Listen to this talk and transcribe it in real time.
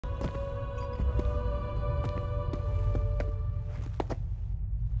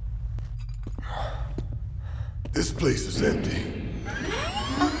This place is empty.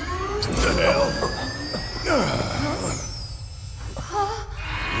 What the hell?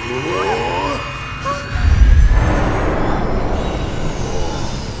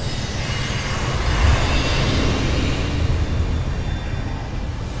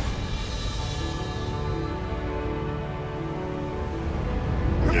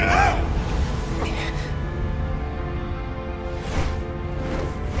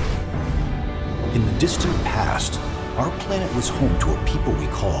 In the distant past, our planet was home to a people we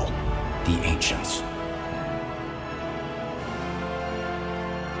call the Ancients.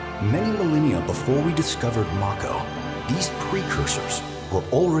 Many millennia before we discovered Mako, these precursors were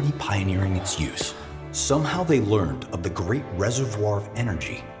already pioneering its use. Somehow they learned of the great reservoir of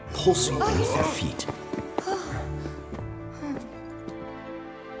energy pulsing beneath their feet.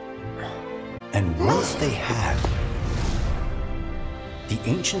 And once they had, the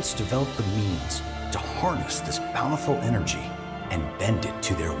Ancients developed the means to harness this bountiful energy and bend it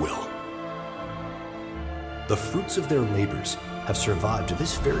to their will. The fruits of their labors have survived to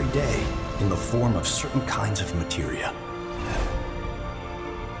this very day in the form of certain kinds of materia.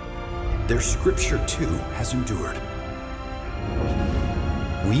 Their scripture, too, has endured.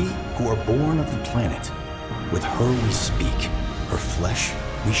 We who are born of the planet, with her we speak, her flesh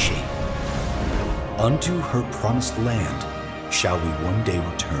we shape. Unto her promised land shall we one day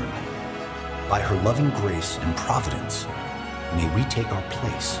return. By her loving grace and providence, may we take our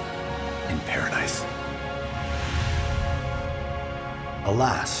place in paradise.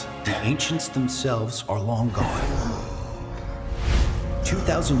 Alas, the Ancients themselves are long gone.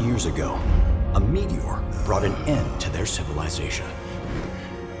 2,000 years ago, a meteor brought an end to their civilization.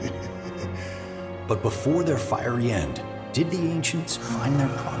 But before their fiery end, did the Ancients find their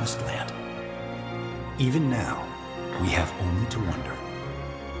promised land? Even now, we have only to wonder.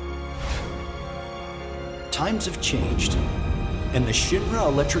 Times have changed, and the Shinra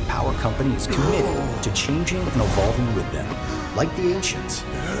Electric Power Company is committed to changing and evolving with them. Like the Ancients,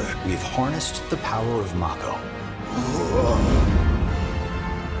 we've harnessed the power of Mako.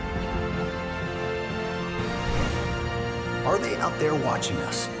 Are they out there watching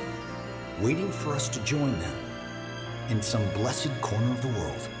us, waiting for us to join them in some blessed corner of the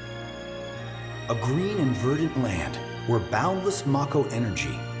world? A green and verdant land where boundless Mako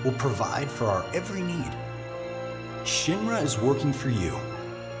energy will provide for our every need. Shinra is working for you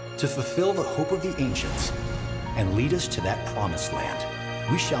to fulfill the hope of the Ancients and lead us to that promised land.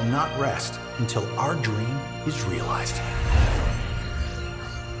 We shall not rest until our dream is realized.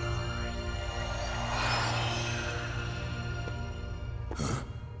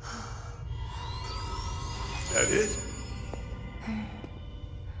 That it?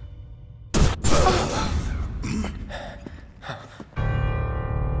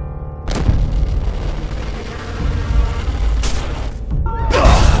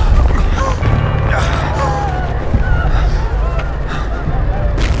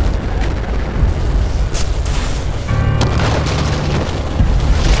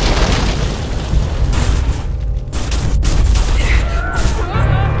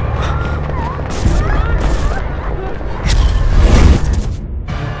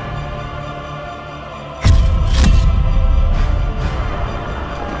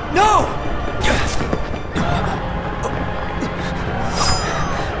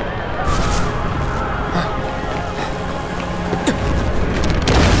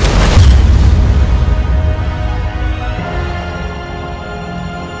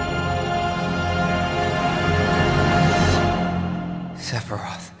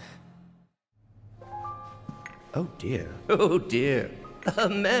 Oh dear, oh dear. A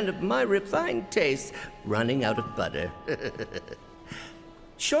man of my refined taste running out of butter.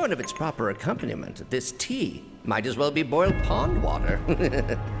 Shorn of its proper accompaniment, this tea might as well be boiled pond water.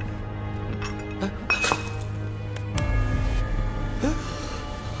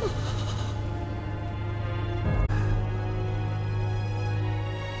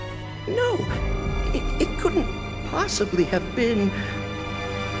 No, it couldn't possibly have been...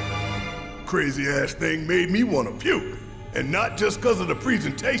 Crazy-ass thing made me want to puke. And not just because of the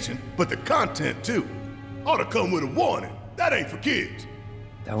presentation, but the content, too. Ought to come with a warning. That ain't for kids.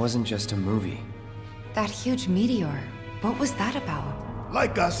 That wasn't just a movie. That huge meteor, what was that about?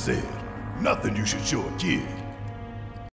 Like I said, nothing you should show a kid.